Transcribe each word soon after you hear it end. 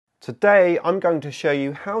Today I'm going to show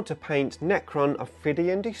you how to paint Necron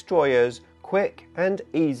Ophydian Destroyers quick and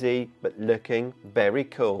easy, but looking very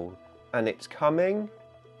cool. And it's coming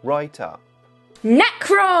right up.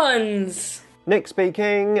 Necrons! Nick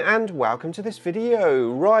speaking, and welcome to this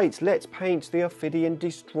video. Right, let's paint the Ophydian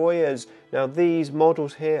Destroyers. Now these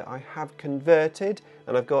models here I have converted,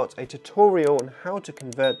 and I've got a tutorial on how to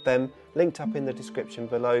convert them linked up in the description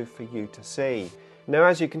below for you to see. Now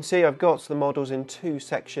as you can see, I've got the models in two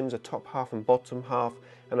sections, a top half and bottom half,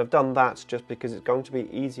 and I've done that just because it's going to be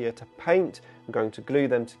easier to paint. I'm going to glue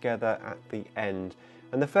them together at the end.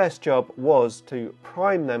 And the first job was to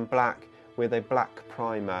prime them black with a black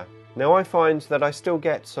primer. Now I find that I still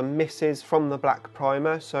get some misses from the black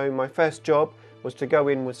primer, so my first job was to go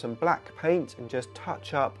in with some black paint and just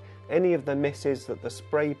touch up any of the misses that the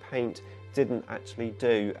spray paint didn't actually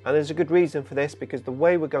do. And there's a good reason for this, because the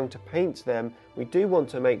way we're going to paint them, we do want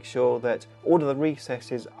to make sure that all of the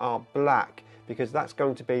recesses are black, because that's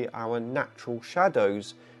going to be our natural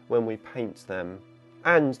shadows when we paint them.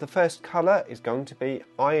 And the first colour is going to be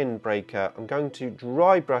Ironbreaker. I'm going to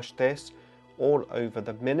dry brush this all over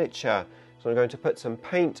the miniature. So I'm going to put some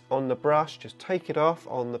paint on the brush, just take it off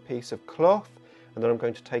on the piece of cloth, and then I'm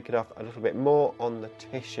going to take it off a little bit more on the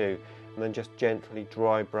tissue, and then just gently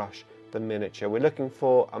dry brush the miniature. We're looking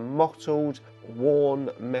for a mottled, worn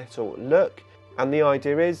metal look, and the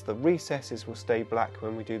idea is the recesses will stay black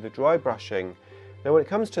when we do the dry brushing. Now when it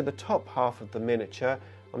comes to the top half of the miniature,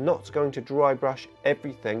 I'm not going to dry brush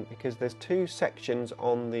everything, because there's two sections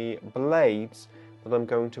on the blades that I'm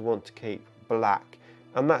going to want to keep black,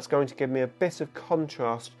 and that's going to give me a bit of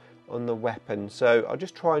contrast on the weapon. So I'll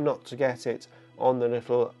just try not to get it on the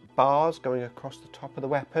little bars going across the top of the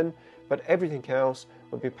weapon, but everything else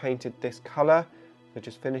will be painted this colour, so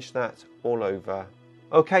just finish that all over.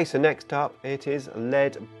 Okay, so next up it is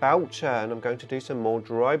Lead Belcher, and I'm going to do some more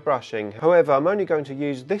dry brushing. However, I'm only going to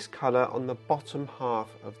use this colour on the bottom half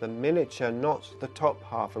of the miniature, not the top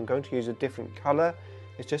half. I'm going to use a different colour.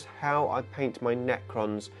 It's just how I paint my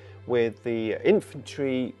Necrons, with the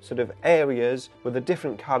infantry sort of areas with a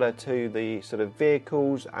different colour to the sort of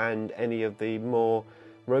vehicles and any of the more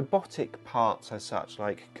robotic parts as such,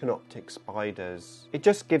 like canoptic spiders. It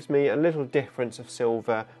just gives me a little difference of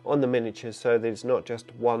silver on the miniatures, so that it's not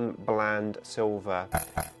just one bland silver.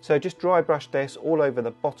 So just dry brush this all over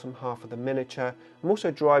the bottom half of the miniature. I'm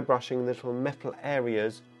also dry brushing the little metal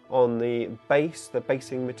areas on the base, the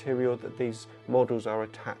basing material that these models are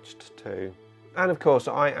attached to. And of course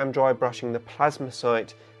I am dry brushing the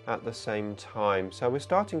plasmacite at the same time. So we're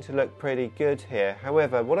starting to look pretty good here.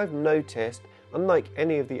 However, what I've noticed, unlike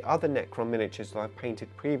any of the other Necron miniatures that I've painted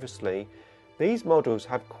previously, these models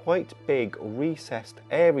have quite big recessed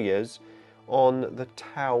areas on the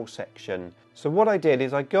tail section. So what I did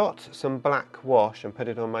is I got some black wash and put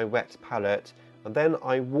it on my wet palette, and then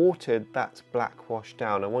I watered that black wash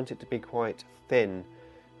down. I want it to be quite thin,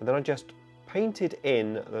 and then I just painted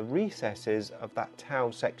in the recesses of that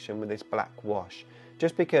tail section with this black wash,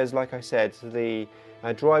 just because, like I said, the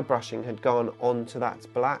dry brushing had gone onto that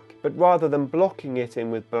black, but rather than blocking it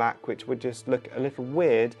in with black, which would just look a little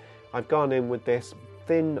weird, I've gone in with this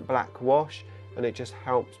thin black wash, and it just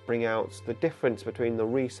helps bring out the difference between the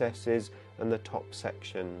recesses and the top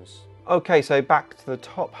sections. Okay, so back to the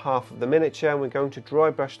top half of the miniature, we're going to dry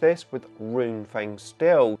brush this with Runefang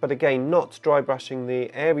still, but again not dry brushing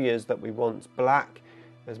the areas that we want black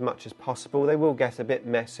as much as possible. They will get a bit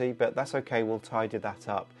messy, but that's okay, we'll tidy that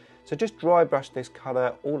up. So just dry brush this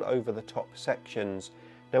colour all over the top sections.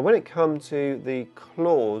 Now when it comes to the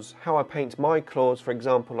claws, how I paint my claws, for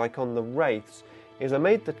example, like on the wraiths, is I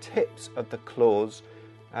made the tips of the claws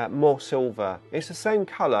more silver. It's the same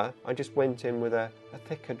colour, I just went in with a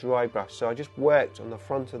thicker dry brush. So I just worked on the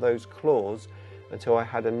front of those claws until I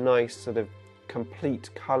had a nice sort of complete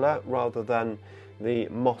colour rather than the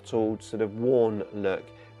mottled sort of worn look,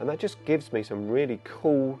 and that just gives me some really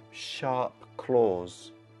cool sharp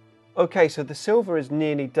claws. Okay, so the silver is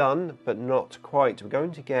nearly done, but not quite. We're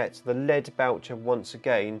going to get the Lead Belcher once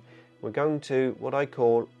again. We're going to, what I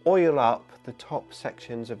call, oil up the top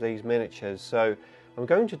sections of these miniatures. So I'm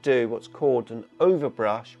going to do what's called an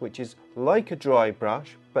overbrush, which is like a dry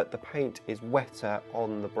brush, but the paint is wetter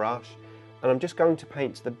on the brush. And I'm just going to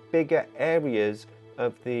paint the bigger areas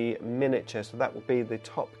of the miniature. So that will be the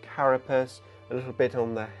top carapace, a little bit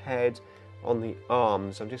on the head, on the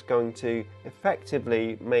arms. I'm just going to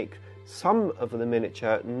effectively make some of the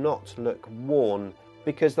miniature not look worn,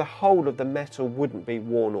 because the whole of the metal wouldn't be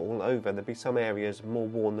worn all over. There'd be some areas more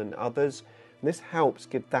worn than others. And this helps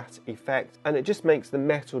give that effect, and it just makes the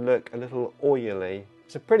metal look a little oily.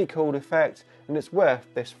 It's a pretty cool effect, and it's worth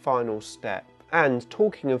this final step. And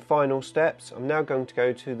talking of final steps, I'm now going to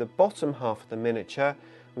go to the bottom half of the miniature.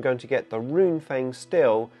 I'm going to get the Runefang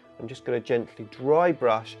still. I'm just going to gently dry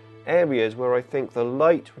brush areas where I think the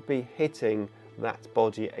light would be hitting that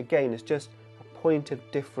body. Again, it's just a point of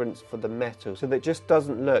difference for the metal, so that it just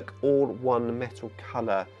doesn't look all one metal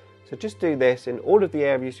colour. So just do this in all of the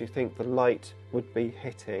areas you think the light would be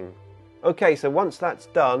hitting. Okay, so once that's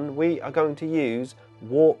done, we are going to use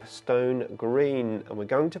Warpstone Green, and we're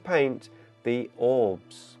going to paint the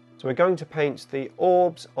orbs. So we're going to paint the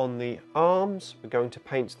orbs on the arms, we're going to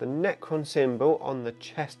paint the Necron symbol on the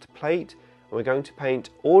chest plate, and we're going to paint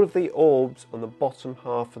all of the orbs on the bottom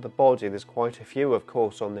half of the body. There's quite a few, of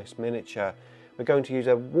course, on this miniature. We're going to use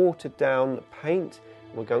a watered down paint.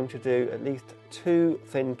 We're going to do at least 2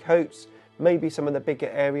 thin coats. Maybe some of the bigger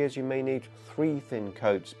areas you may need 3 thin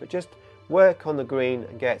coats, but just work on the green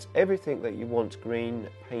and get everything that you want green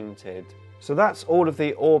painted. So that's all of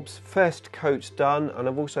the orb's first coats done, and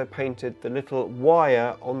I've also painted the little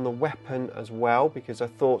wire on the weapon as well, because I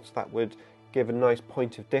thought that would give a nice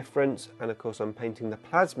point of difference. And of course I'm painting the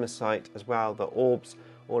plasma sight as well, the orbs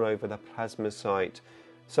all over the plasma sight.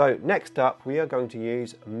 So next up we are going to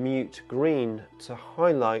use Mute Green to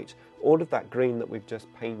highlight all of that green that we've just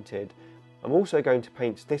painted. I'm also going to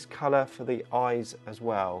paint this colour for the eyes as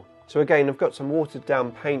well. So again, I've got some watered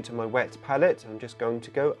down paint on my wet palette. I'm just going to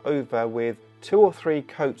go over with 2 or 3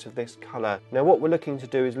 coats of this colour. Now what we're looking to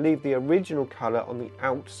do is leave the original colour on the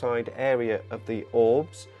outside area of the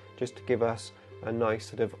orbs, just to give us a nice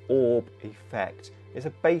sort of orb effect. It's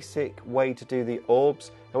a basic way to do the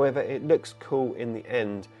orbs, however it looks cool in the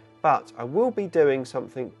end. But I will be doing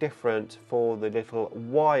something different for the little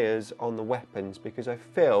wires on the weapons, because I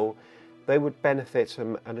feel they would benefit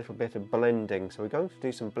from a little bit of blending. So we're going to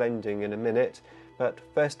do some blending in a minute, but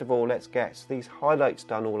first of all let's get these highlights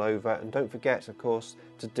done all over, and don't forget of course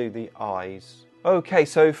to do the eyes. Okay,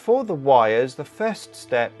 so for the wires, the first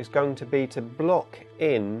step is going to be to block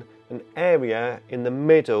in an area in the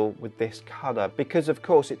middle with this colour, because of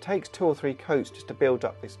course it takes 2 or 3 coats just to build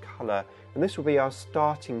up this colour, and this will be our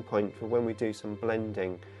starting point for when we do some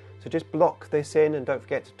blending. So just block this in, and don't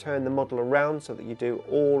forget to turn the model around so that you do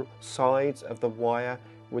all sides of the wire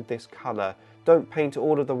with this colour. Don't paint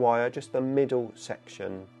all of the wire, just the middle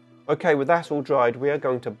section. Okay, with that all dried, we are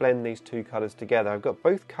going to blend these 2 colours together. I've got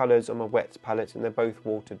both colours on my wet palette and they're both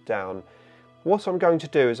watered down. What I'm going to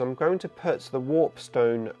do is I'm going to put the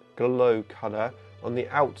Warpstone Glow colour on the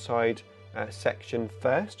outside section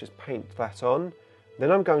first, just paint that on.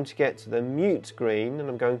 Then I'm going to get to the Mute Green and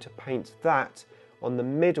I'm going to paint that on the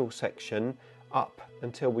middle section up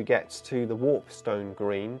until we get to the Warpstone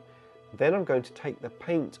Green. Then I'm going to take the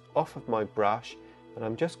paint off of my brush and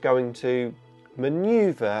I'm just going to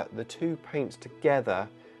manoeuvre the 2 paints together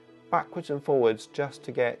backwards and forwards just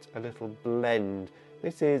to get a little blend.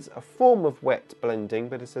 This is a form of wet blending,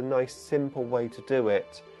 but it's a nice simple way to do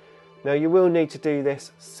it. Now you will need to do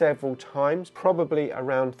this several times, probably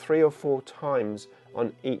around 3 or 4 times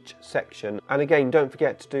on each section. And again, don't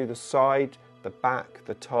forget to do the side, the back,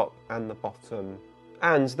 the top and the bottom.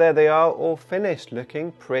 And there they are, all finished,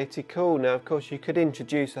 looking pretty cool. Now of course you could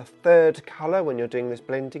introduce a 3rd colour when you're doing this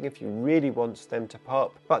blending if you really want them to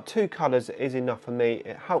pop, but 2 colours is enough for me.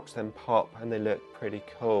 It helps them pop and they look pretty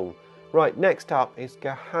cool. Right, next up is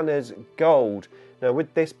Gehenna's Gold. Now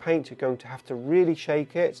with this paint you're going to have to really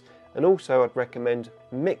shake it, and also I'd recommend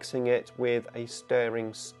mixing it with a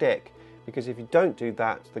stirring stick, because if you don't do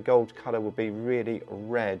that the gold colour will be really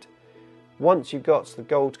red. Once you've got the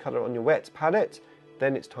gold colour on your wet palette,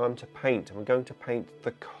 then it's time to paint, and we're going to paint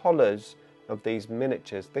the collars of these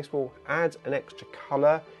miniatures. This will add an extra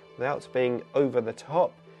colour without being over the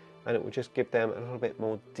top, and it will just give them a little bit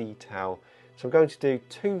more detail. So I'm going to do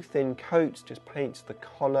 2 thin coats, just paint the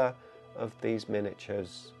collar of these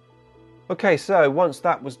miniatures. Okay, so once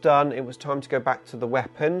that was done, it was time to go back to the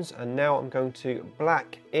weapons, and now I'm going to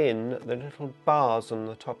black in the little bars on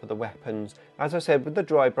the top of the weapons. As I said, with the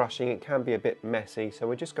dry brushing it can be a bit messy, so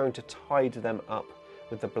we're just going to tidy them up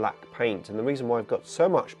with the black paint. And the reason why I've got so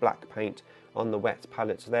much black paint on the wet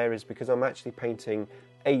palettes there is because I'm actually painting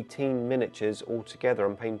 18 miniatures altogether.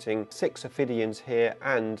 I'm painting 6 Ophidians here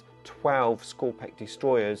and 12 Scorpec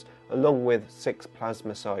Destroyers, along with 6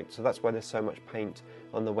 plasma sites, so that's why there's so much paint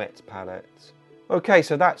on the wet palette. Okay,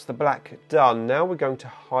 so that's the black done. Now we're going to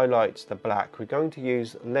highlight the black. We're going to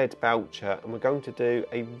use Lead Belcher and we're going to do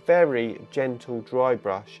a very gentle dry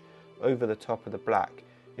brush over the top of the black.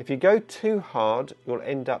 If you go too hard, you'll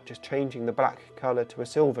end up just changing the black colour to a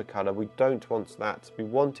silver colour. We don't want that. We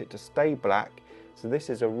want it to stay black. So this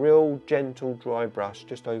is a real gentle dry brush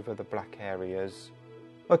just over the black areas.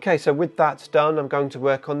 Okay, so with that done, I'm going to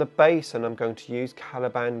work on the base, and I'm going to use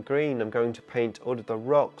Caliban green. I'm going to paint all of the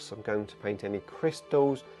rocks, I'm going to paint any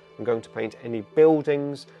crystals, I'm going to paint any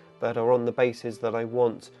buildings that are on the bases that I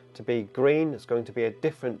want to be green. It's going to be a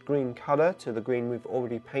different green colour to the green we've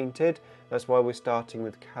already painted. That's why we're starting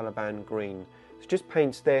with Caliban green. So just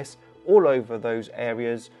paint this all over those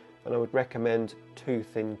areas, and I would recommend 2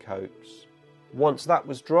 thin coats. Once that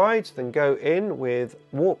was dried, then go in with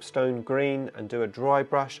Warpstone green and do a dry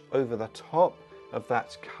brush over the top of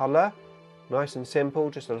that colour. Nice and simple,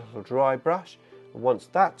 just a little dry brush. And once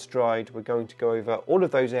that's dried, we're going to go over all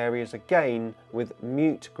of those areas again with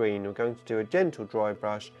Mute green. We're going to do a gentle dry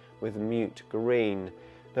brush with Mute green.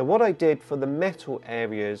 Now what I did for the metal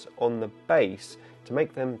areas on the base to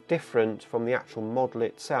make them different from the actual model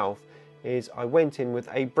itself is I went in with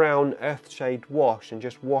a brown earthshade wash and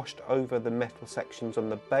just washed over the metal sections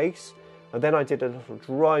on the base, and then I did a little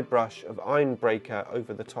dry brush of Ironbreaker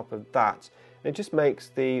over the top of that. It just makes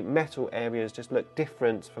the metal areas just look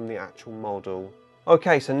different from the actual model.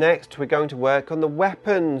 Okay, so next we're going to work on the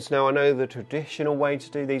weapons. Now I know the traditional way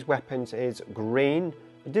to do these weapons is green.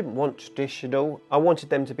 I didn't want traditional. I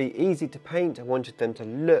wanted them to be easy to paint, I wanted them to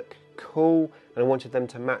look cool, and I wanted them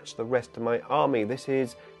to match the rest of my army. This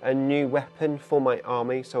is a new weapon for my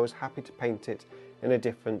army, so I was happy to paint it in a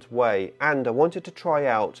different way. And I wanted to try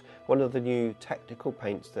out one of the new technical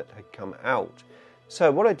paints that had come out. So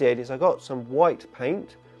what I did is I got some white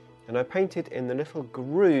paint and I painted in the little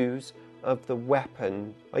grooves of the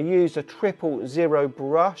weapon. I used a 000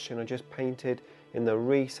 brush and I just painted in the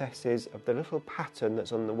recesses of the little pattern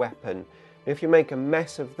that's on the weapon. If you make a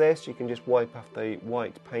mess of this, you can just wipe off the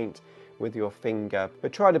white paint with your finger,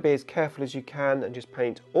 but try to be as careful as you can and just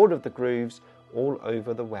paint all of the grooves all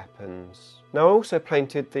over the weapons. Now I also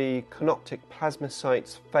painted the Canoptic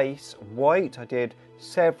Plasmacyte's face white. I did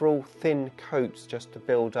several thin coats just to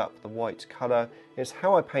build up the white colour. It's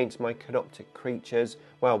how I paint my Canoptic creatures,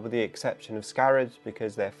 well, with the exception of Scarabs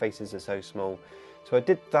because their faces are so small. So I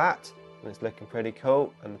did that and it's looking pretty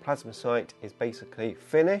cool, and the Plasmacyte is basically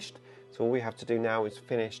finished. So all we have to do now is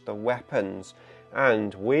finish the weapons,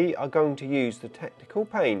 and we are going to use the technical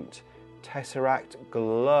paint Tesseract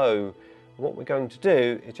Glow. What we're going to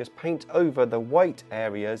do is just paint over the white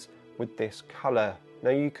areas with this colour. Now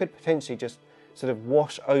you could potentially just sort of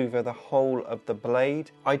wash over the whole of the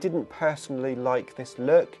blade. I didn't personally like this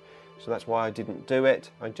look, so that's why I didn't do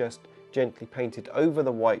it. I just gently painted over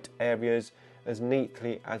the white areas as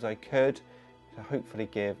neatly as I could to hopefully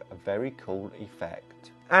give a very cool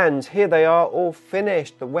effect. And here they are all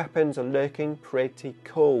finished. The weapons are looking pretty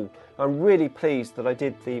cool. I'm really pleased that I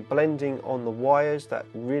did the blending on the wires. That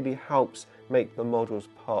really helps make the models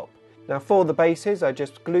pop. Now for the bases, I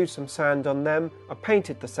just glued some sand on them. I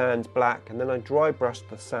painted the sand black and then I dry brushed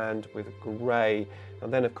the sand with grey.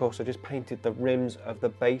 And then of course I just painted the rims of the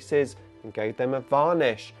bases and gave them a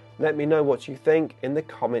varnish. Let me know what you think in the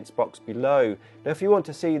comments box below. Now if you want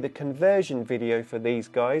to see the conversion video for these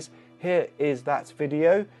guys, here is that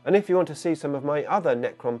video. And if you want to see some of my other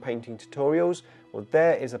Necron painting tutorials, well,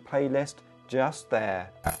 there is a playlist just there.